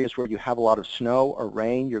areas where you have a lot of snow or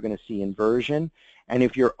rain, you're going to see inversion. And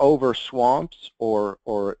if you're over swamps or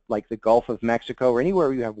like the Gulf of Mexico or anywhere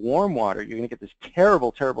where you have warm water, you're going to get this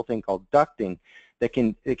terrible, terrible thing called ducting that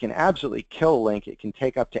can absolutely kill a link. It can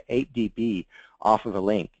take up to 8 dB off of a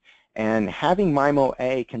link. And having MIMO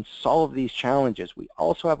A can solve these challenges. We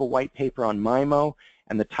also have a white paper on MIMO,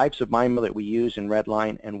 and the types of MIMO that we use in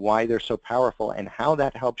Redline and why they're so powerful and how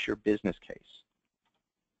that helps your business case.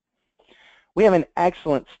 We have an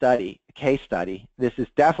excellent case study. This is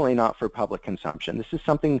definitely not for public consumption. This is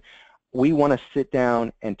something we want to sit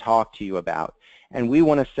down and talk to you about. And we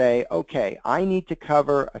want to say, okay, I need to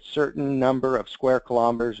cover a certain number of square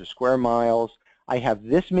kilometers or square miles. I have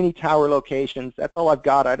this many tower locations. That's all I've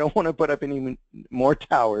got. I don't want to put up any more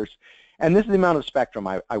towers. And this is the amount of spectrum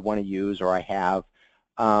I want to use or I have.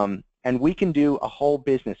 And we can do a whole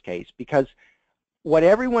business case, because what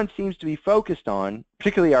everyone seems to be focused on,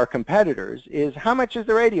 particularly our competitors, is how much is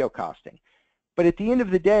the radio costing? But at the end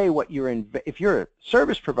of the day, if you're a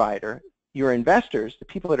service provider, your investors, the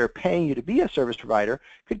people that are paying you to be a service provider,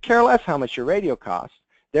 could care less how much your radio costs.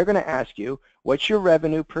 They're going to ask you, what's your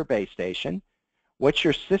revenue per base station? What's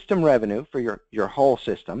your system revenue for your whole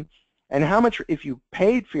system? And how much, if you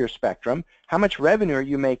paid for your spectrum, how much revenue are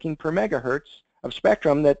you making per megahertz of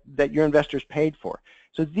spectrum that your investors paid for?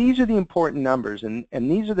 So these are the important numbers, and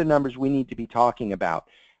these are the numbers we need to be talking about.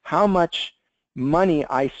 How much money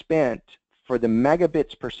I spent for the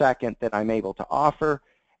megabits per second that I'm able to offer,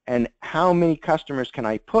 and how many customers can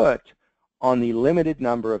I put on the limited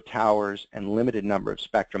number of towers and limited number of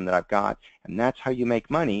spectrum that I've got. And that's how you make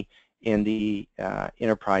money in the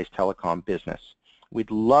enterprise telecom business.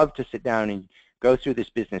 We'd love to sit down and go through this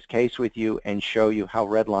business case with you and show you how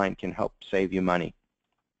Redline can help save you money.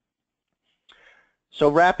 So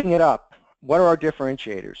wrapping it up, what are our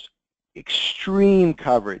differentiators? Extreme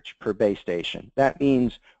coverage per base station. That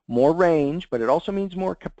means more range, but it also means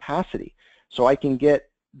more capacity. So I can get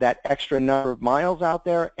that extra number of miles out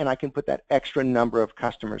there, and I can put that extra number of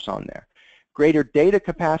customers on there. Greater data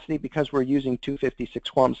capacity because we're using 256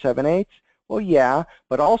 QAM7/8. Well, yeah,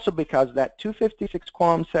 but also because that 256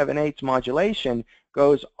 QAM7/8 modulation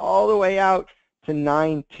goes all the way out to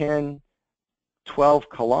 9, 10, 12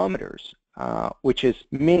 kilometers, which is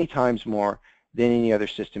many times more than any other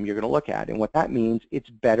system you're going to look at. And what that means, it's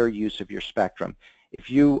better use of your spectrum. If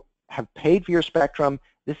you have paid for your spectrum,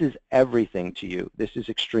 this is everything to you. This is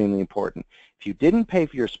extremely important. If you didn't pay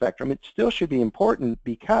for your spectrum, it still should be important,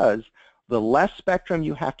 because the less spectrum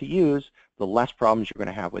you have to use, the less problems you're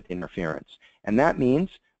going to have with interference. And that means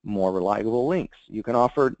more reliable links. You can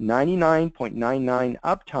offer 99.99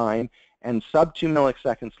 uptime and sub 2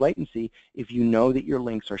 milliseconds latency if you know that your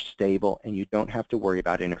links are stable and you don't have to worry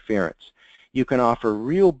about interference. You can offer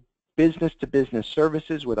real business-to-business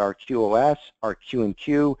services with our QoS, our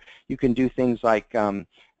Q&Q. You can do things like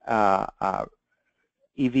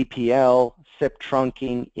EVPL, SIP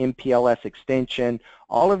trunking, MPLS extension,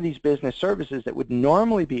 all of these business services that would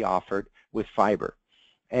normally be offered with fiber.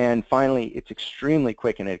 And finally, it's extremely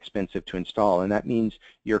quick and inexpensive to install, and that means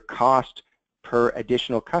your cost per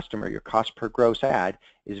additional customer, your cost per gross add,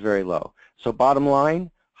 is very low. So bottom line,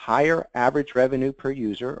 higher average revenue per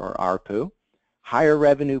user, or ARPU, higher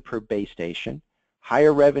revenue per base station,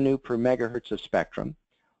 higher revenue per megahertz of spectrum,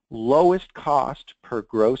 lowest cost per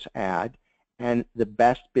gross add, and the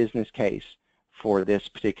best business case for this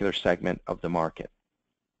particular segment of the market.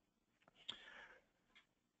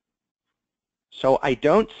 So I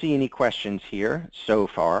don't see any questions here so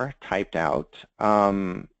far typed out.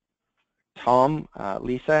 Tom,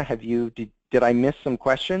 Lisa, did I miss some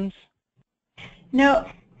questions? No,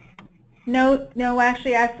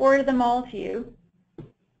 actually I forwarded them all to you.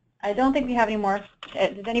 I don't think we have any more.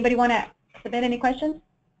 Does anybody want to submit any questions?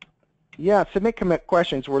 Yeah, submit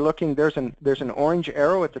questions. We're looking, there's an orange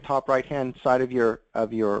arrow at the top right-hand side of your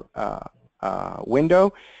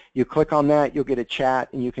window. You click on that, you'll get a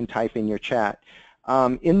chat, and you can type in your chat.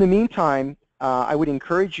 In the meantime, I would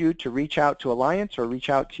encourage you to reach out to Alliance or reach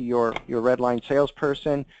out to your Redline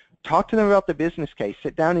salesperson. Talk to them about the business case.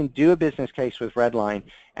 Sit down and do a business case with Redline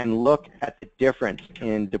and look at the difference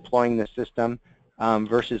in deploying the system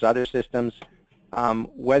versus other systems.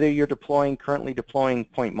 Whether you're currently deploying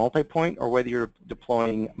point multipoint or whether you're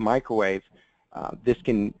deploying microwave, this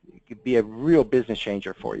can be a real business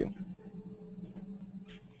changer for you.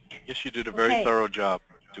 Yes, you did a very thorough job,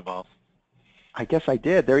 Duval. I guess I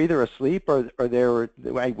did. They're either asleep or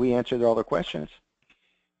we answered all their questions.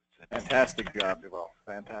 Fantastic job, Duval.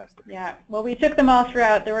 Fantastic. Yeah, well, we took them all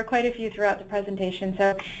throughout. There were quite a few throughout the presentation.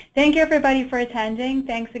 So thank you, everybody, for attending.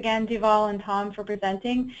 Thanks again, Duval and Tom, for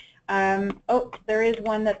presenting. Oh, there is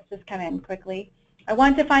one that's just come in quickly. I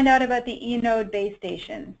want to find out about the eNode base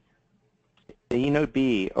stations. The eNode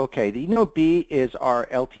B. Okay, the eNode B is our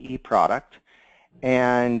LTE product.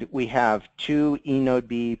 And we have two eNode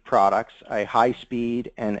B products, a high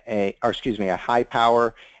speed and a high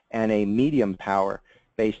power and a medium power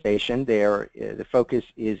base station. The focus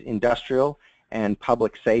is industrial and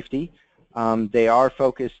public safety. They are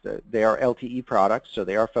focused, they are LTE products, so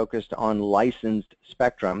they are focused on licensed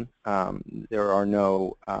spectrum. There are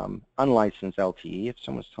no unlicensed LTE. If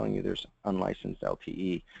someone's telling you there's unlicensed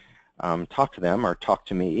LTE, talk to them or talk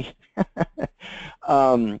to me.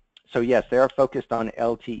 So yes, they are focused on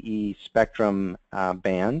LTE spectrum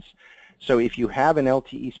bands. So if you have an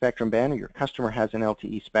LTE spectrum band or your customer has an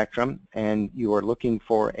LTE spectrum and you are looking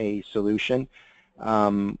for a solution,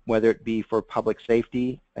 whether it be for public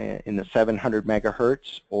safety in the 700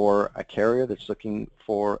 megahertz or a carrier that's looking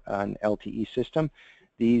for an LTE system,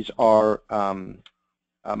 these are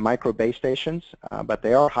micro base stations, but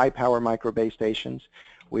they are high power micro base stations.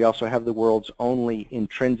 We also have the world's only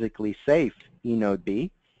intrinsically safe eNode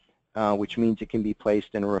B, which means it can be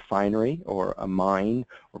placed in a refinery or a mine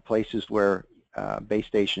or places where base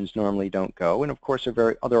stations normally don't go. And of course,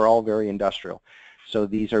 they're all very industrial. So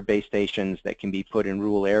these are base stations that can be put in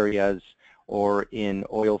rural areas or in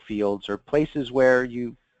oil fields or places where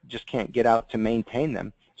you just can't get out to maintain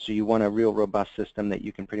them. So you want a real robust system that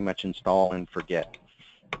you can pretty much install and forget.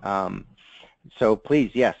 So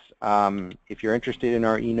please, yes, if you're interested in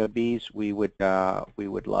our eNode Bs, we would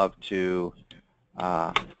love to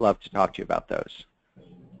talk to you about those.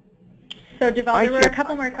 So Duval, there were a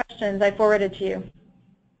couple more questions I forwarded to you.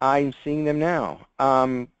 I'm seeing them now.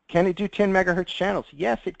 Can it do 10 megahertz channels?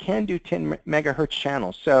 Yes, it can do 10 megahertz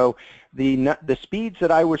channels. So the speeds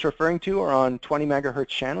that I was referring to are on 20 megahertz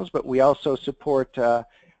channels, but we also support 10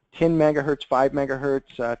 megahertz, 5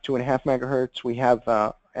 megahertz, 2.5 megahertz. We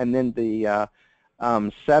have, and then the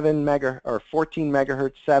 14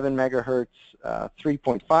 megahertz, 7 megahertz,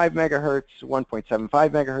 3.5 megahertz, 1.75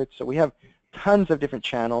 megahertz. So we have tons of different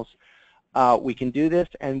channels. We can do this,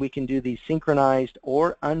 and we can do these synchronized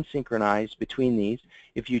or unsynchronized between these.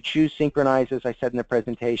 If you choose synchronized, as I said in the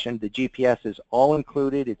presentation, the GPS is all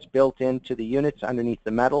included. It's built into the units underneath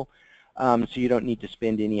the metal, so you don't need to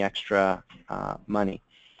spend any extra money.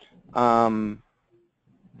 The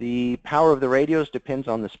power of the radios depends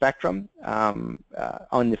on the spectrum. On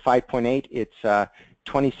the 5.8, it's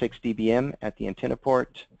 26 dBm at the antenna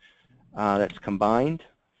port. That's combined.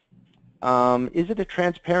 Is it a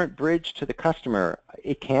transparent bridge to the customer?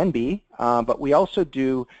 It can be, but we also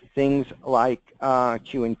do things like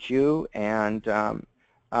Q&Q and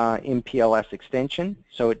MPLS extension,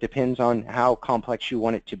 so it depends on how complex you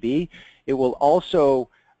want it to be. It will also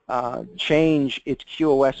change its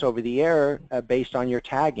QoS over the air based on your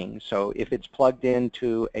tagging. So if it's plugged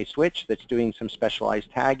into a switch that's doing some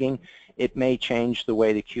specialized tagging, it may change the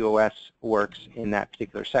way the QoS works in that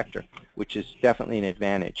particular sector, which is definitely an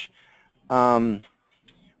advantage.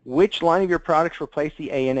 Which line of your products replace the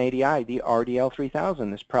AN80i, the RDL3000,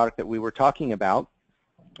 this product that we were talking about?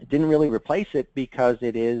 It didn't really replace it because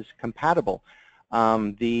it is compatible.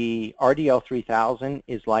 The RDL3000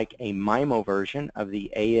 is like a MIMO version of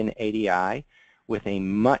the AN80i with a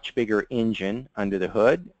much bigger engine under the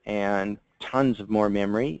hood and tons of more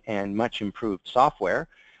memory and much improved software.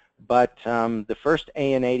 But the first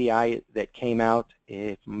AN80i that came out,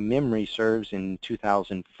 if memory serves, in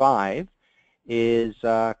 2005, is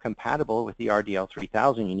compatible with the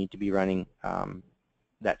RDL3000. You need to be running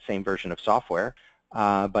that same version of software.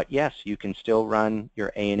 But yes, you can still run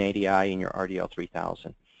your AN80i in your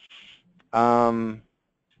RDL3000.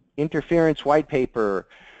 Interference white paper.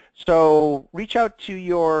 So reach out to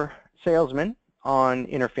your salesman on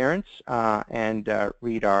interference and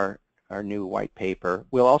read our new white paper.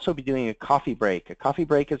 We'll also be doing a coffee break. A coffee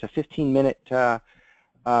break is a 15-minute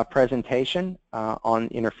presentation on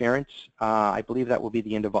interference. I believe that will be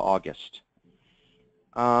the end of August.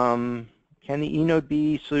 Can the eNode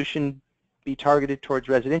B solution be targeted towards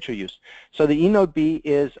residential use? So the eNode B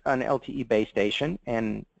is an LTE base station,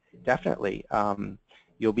 and definitely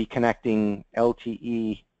you'll be connecting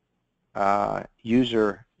LTE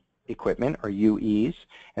user equipment, or UEs,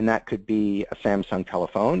 and that could be a Samsung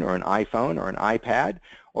telephone or an iPhone or an iPad,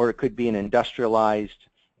 or it could be an industrialized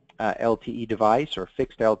LTE device or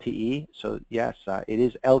fixed LTE. So yes, it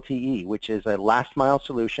is LTE, which is a last mile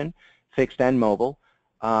solution, fixed and mobile.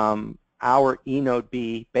 Our eNode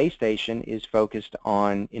B base station is focused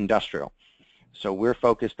on industrial. So we're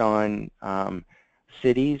focused on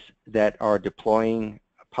cities that are deploying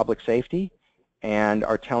public safety and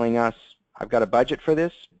are telling us, I've got a budget for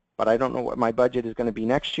this, but I don't know what my budget is going to be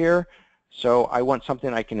next year, so I want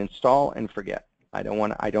something I can install and forget.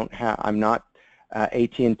 I'm not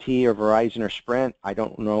AT&T or Verizon or Sprint. I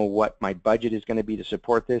don't know what my budget is going to be to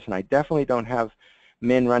support this, and I definitely don't have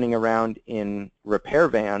men running around in repair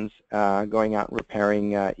vans going out and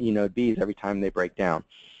repairing eNode Bs every time they break down.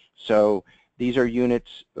 So these are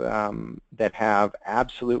units that have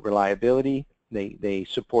absolute reliability, They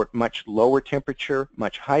support much lower temperature,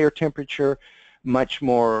 much higher temperature, much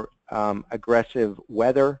more aggressive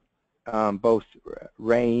weather, both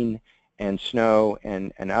rain and snow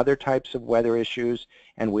and other types of weather issues.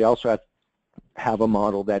 And we also have a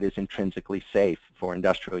model that is intrinsically safe for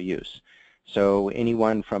industrial use. So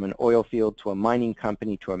anyone from an oil field to a mining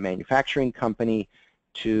company to a manufacturing company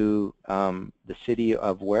to the city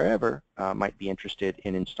of wherever might be interested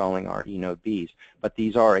in installing our eNode Bs. But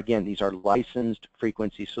these are, again, these are licensed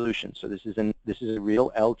frequency solutions. So this is a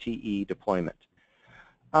real LTE deployment.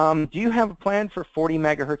 Do you have a plan for 40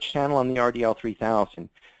 megahertz channel on the RDL 3000?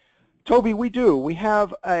 Toby, we do. We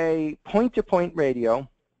have a point-to-point radio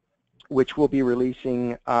which we'll be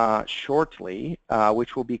releasing shortly,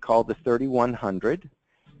 which will be called the 3100,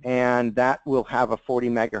 and that will have a 40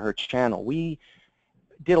 megahertz channel. We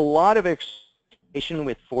did a lot of experimentation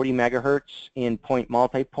with 40 megahertz in point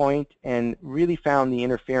multipoint and really found the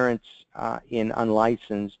interference in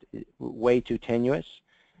unlicensed way too tenuous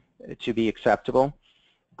to be acceptable.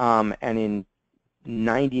 And in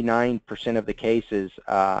 99% of the cases,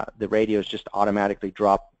 the radios just automatically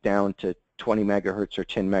drop down to 20 megahertz or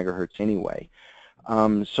 10 megahertz anyway.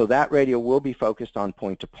 So that radio will be focused on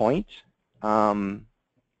point-to-point, and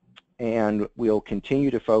we'll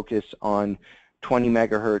continue to focus on 20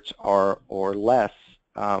 megahertz or less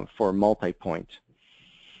for multi-point.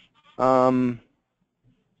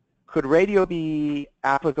 Could radio be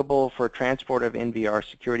applicable for transport of NVR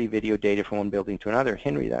security video data from one building to another?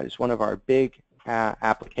 Henry, that is one of our big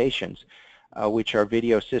applications, which are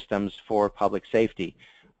video systems for public safety.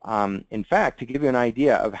 In fact, to give you an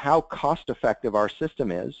idea of how cost-effective our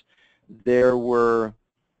system is, there were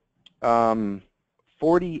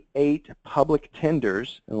 48 public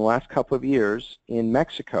tenders in the last couple of years in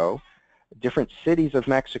Mexico, different cities of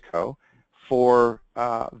Mexico, for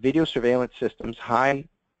video surveillance systems,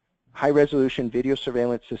 high-resolution video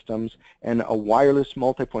surveillance systems, and a wireless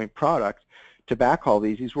multi-point product to backhaul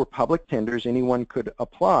these. These were public tenders. Anyone could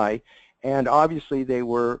apply, and obviously they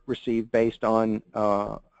were received based on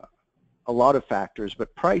a lot of factors,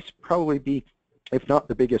 but price probably be, if not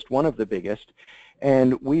the biggest, one of the biggest.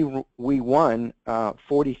 And we won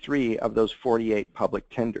 43 of those 48 public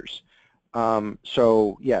tenders.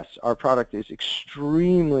 So yes, our product is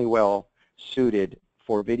extremely well suited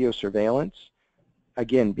for video surveillance.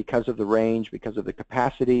 Again, because of the range, because of the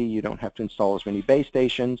capacity, you don't have to install as many base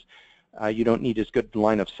stations. You don't need as good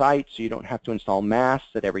line of sight, so you don't have to install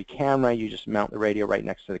masts at every camera. You just mount the radio right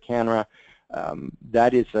next to the camera.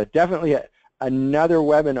 That is definitely another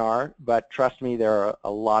webinar, but trust me, there are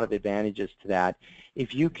a lot of advantages to that.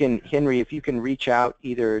 If you can, Henry, if you can reach out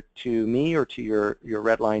either to me or to your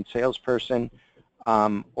Redline salesperson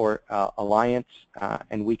or Alliance,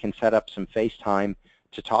 and we can set up some FaceTime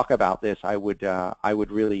to talk about this, I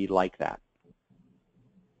would really like that.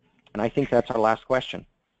 And I think that's our last question.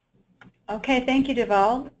 Okay, thank you,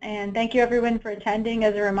 Deval, and thank you everyone for attending.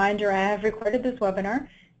 As a reminder, I have recorded this webinar,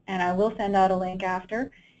 and I will send out a link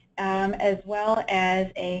after, as well as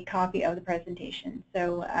a copy of the presentation.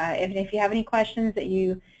 So if you have any questions that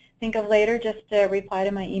you think of later, just reply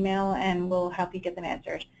to my email and we'll help you get them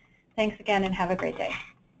answered. Thanks again and have a great day.